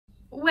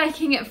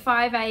Waking at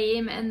 5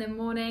 a.m. in the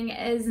morning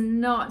is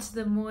not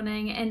the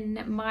morning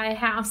in my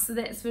house,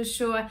 that's for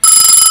sure.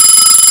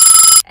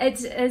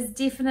 It is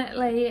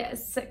definitely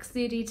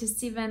 6:30 to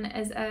 7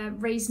 is a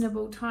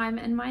reasonable time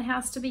in my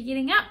house to be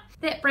getting up.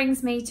 That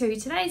brings me to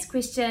today's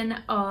question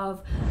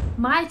of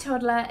my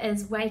toddler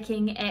is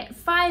waking at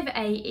 5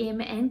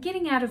 a.m. and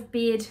getting out of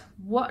bed.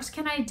 What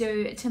can I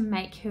do to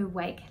make her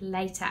wake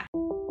later?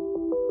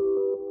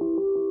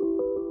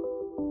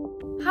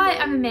 Hi,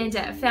 I'm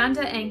Amanda,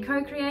 founder and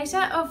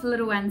co-creator of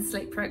Little Ones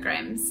Sleep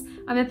Programs.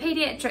 I'm a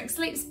paediatric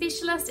sleep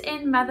specialist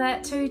and mother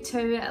to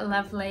two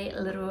lovely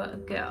little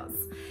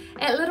girls.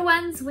 At Little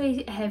Ones,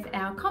 we have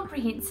our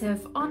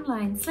comprehensive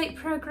online sleep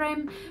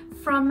program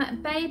from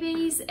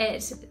babies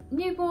at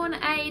newborn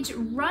age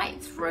right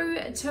through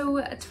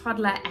to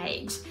toddler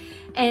age.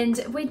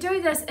 And we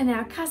do this in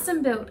our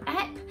custom built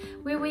app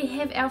where we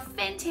have our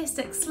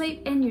fantastic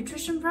sleep and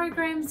nutrition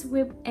programs,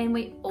 and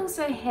we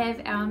also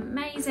have our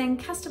amazing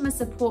customer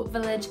support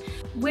village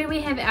where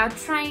we have our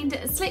trained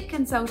sleep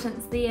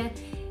consultants there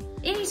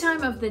any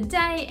time of the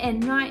day and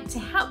night to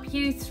help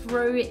you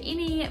through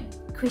any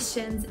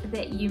questions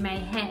that you may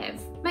have.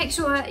 Make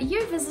sure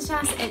you visit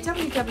us at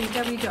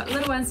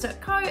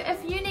www.little-ones.co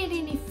if you need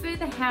any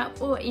further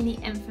help or any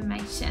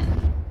information.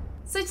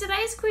 So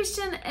today's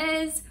question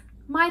is,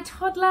 my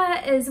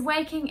toddler is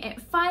waking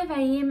at 5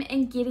 a.m.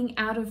 and getting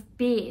out of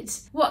bed.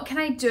 What can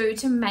I do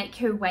to make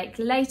her wake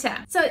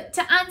later? So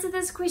to answer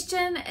this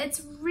question,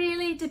 it's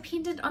really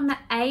dependent on the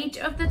age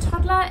of the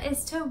toddler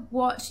as to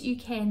what you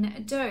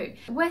can do.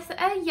 With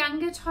a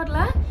younger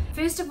toddler,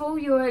 first of all,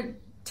 your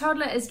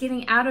toddler is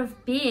getting out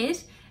of bed,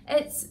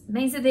 it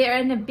means that they're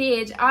in a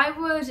bed. I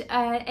would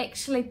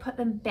actually put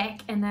them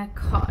back in a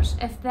cot.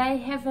 If they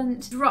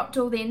haven't dropped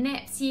all their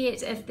naps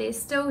yet, if they're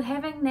still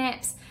having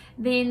naps,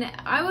 then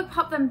I would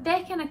pop them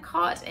back in a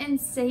cot and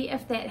see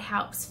if that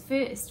helps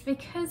first.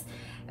 Because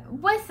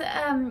with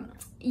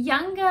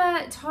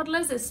younger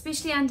toddlers,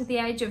 especially under the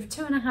age of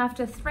 2.5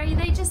 to 3,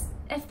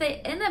 if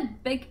they're in a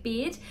big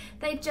bed,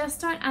 they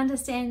just don't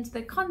understand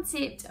the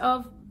concept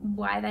of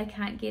why they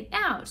can't get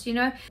out. You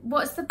know,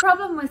 what's the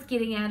problem with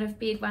getting out of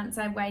bed once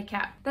I wake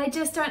up? They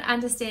just don't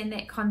understand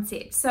that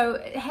concept.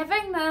 So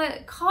having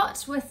the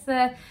cot with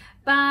the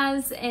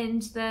bars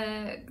and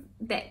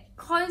that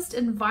closed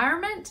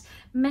environment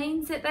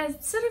means that they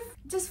sort of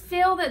just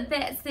feel that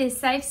that's their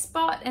safe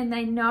spot and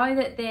they know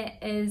that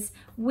that is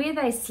where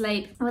they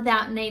sleep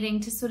without needing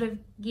to sort of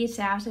get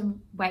out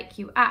and wake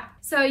you up.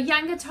 So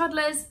younger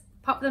toddlers,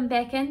 pop them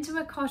back into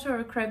a cot or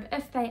a crib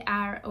if they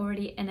are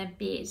already in a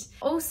bed.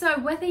 Also,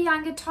 with a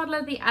younger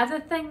toddler, the other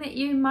thing that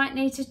you might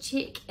need to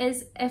check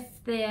is if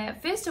they're,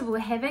 first of all,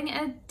 having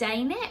a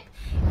day nap.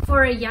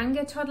 For a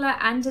younger toddler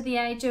under the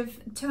age of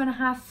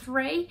 2.5,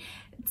 3,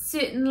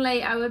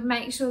 certainly I would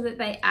make sure that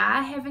they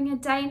are having a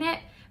day nap,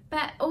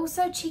 but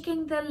also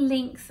checking the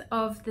length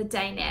of the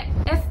day nap.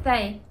 If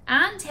they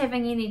aren't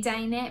having any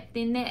day nap,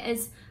 then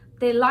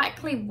they're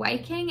likely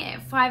waking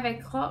at 5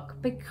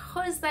 o'clock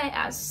because they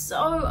are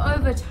so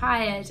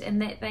overtired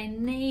and that they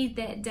need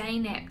that day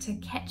nap to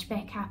catch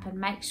back up and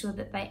make sure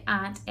that they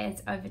aren't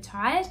as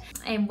overtired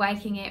and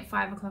waking at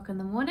 5 o'clock in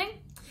the morning.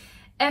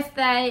 If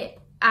they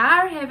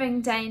are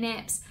having day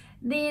naps,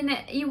 then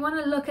you want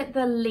to look at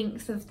the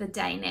length of the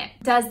day nap.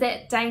 Does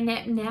that day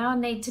nap now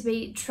need to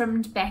be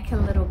trimmed back a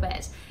little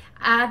bit?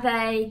 Are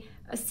they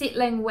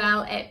settling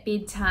well at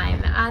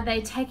bedtime? Are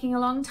they taking a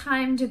long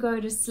time to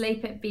go to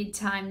sleep at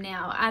bedtime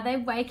now? Are they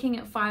waking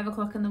at 5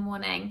 o'clock in the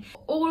morning?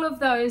 All of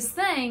those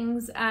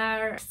things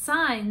are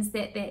signs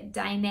that that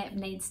day nap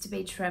needs to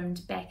be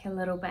trimmed back a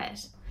little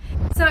bit.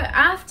 So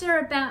after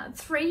about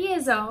 3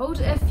 years old,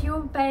 if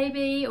your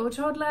baby or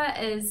toddler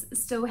is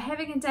still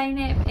having a day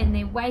nap and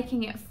they're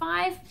waking at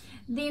 5,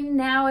 then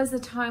now is the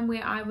time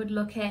where I would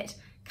look at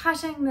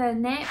cutting the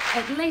nap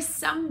at least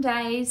some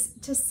days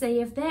to see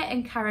if that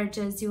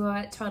encourages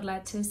your toddler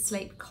to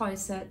sleep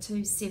closer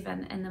to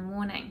 7 in the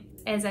morning.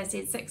 As I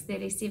said,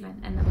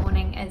 6:37 in the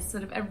morning is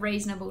sort of a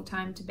reasonable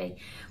time to be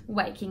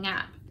waking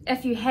up.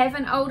 If you have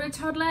an older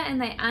toddler and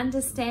they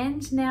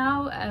understand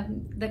now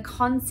the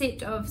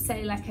concept of,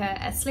 say, like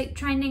a sleep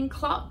training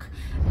clock,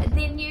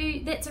 then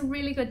that's a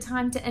really good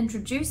time to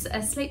introduce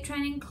a sleep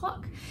training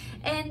clock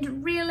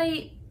and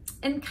really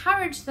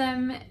encourage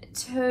them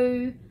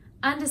to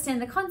understand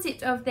the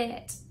concept of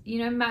that, you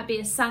know, might be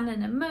a sun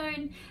and a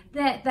moon,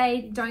 that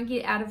they don't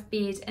get out of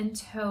bed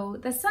until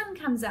the sun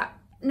comes up.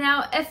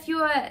 Now, if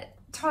your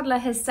toddler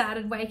has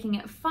started waking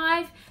at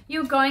 5,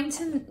 you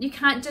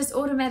can't just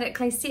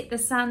automatically set the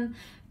sun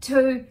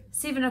to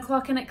 7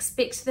 o'clock and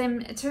expect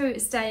them to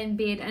stay in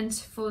bed and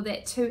for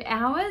that 2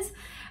 hours.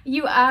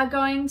 You are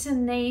going to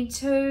need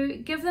to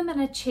give them an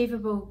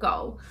achievable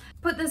goal.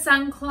 Put the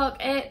sun clock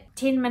at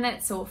 10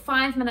 minutes or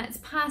 5 minutes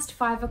past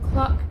 5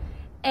 o'clock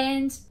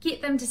and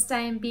get them to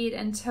stay in bed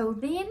until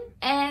then,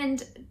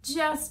 and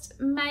just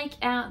make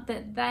out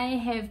that they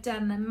have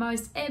done the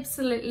most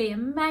absolutely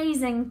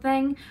amazing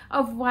thing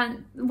of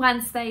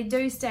once they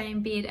do stay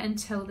in bed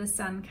until the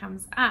sun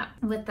comes up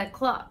with the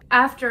clock.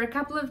 After a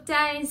couple of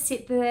days,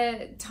 set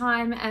the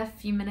time a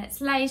few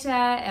minutes later,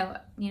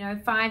 or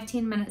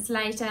 5-10 minutes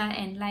later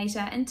and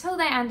later, until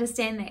they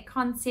understand that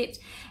concept,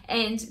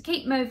 and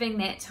keep moving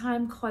that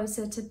time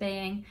closer to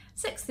being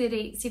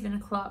 6:30, 7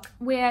 o'clock,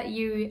 where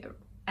you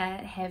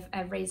have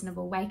a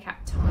reasonable wake up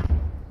time.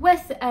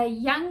 With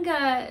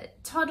younger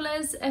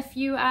toddlers, if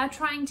you are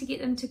trying to get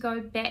them to go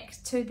back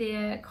to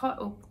their cot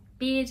or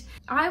bed,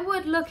 I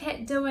would look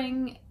at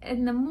doing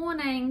in the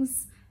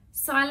mornings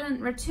silent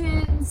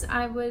returns.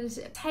 I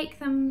would take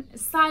them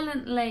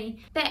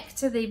silently back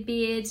to their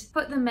bed,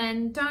 put them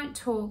in, don't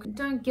talk,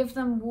 don't give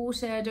them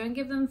water, don't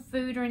give them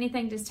food or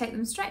anything, just take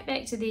them straight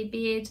back to their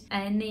bed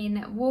and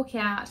then walk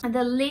out. And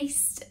the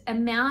least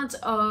amount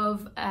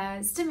of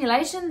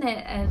stimulation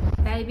that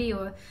a baby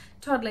or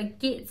toddler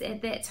gets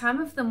at that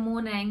time of the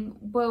morning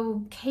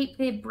will keep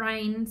their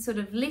brain sort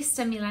of less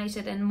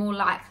stimulated and more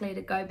likely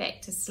to go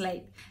back to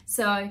sleep.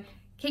 So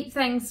keep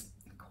things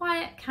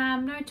quiet,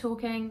 calm, no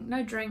talking,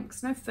 no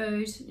drinks, no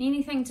food.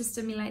 Anything to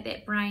stimulate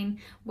that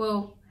brain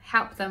will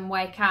help them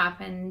wake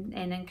up and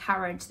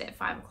encourage that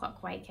 5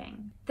 o'clock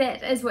waking.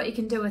 That is what you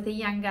can do with a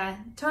younger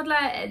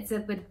toddler.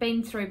 We've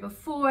been through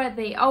before.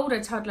 The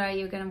older toddler,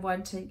 you're going to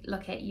want to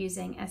look at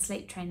using a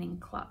sleep training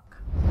clock.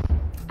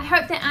 I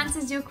hope that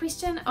answers your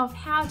question of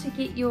how to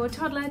get your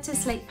toddler to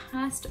sleep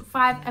past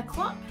 5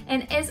 o'clock.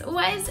 And as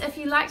always, if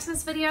you liked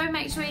this video,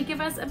 make sure you give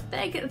us a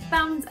big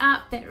thumbs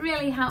up. That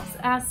really helps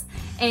us.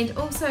 And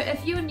also,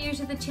 if you're new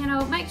to the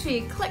channel, make sure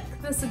you click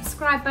the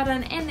subscribe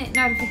button and that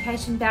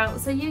notification bell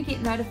so you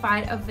get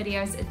notified of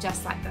videos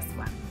just like this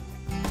one.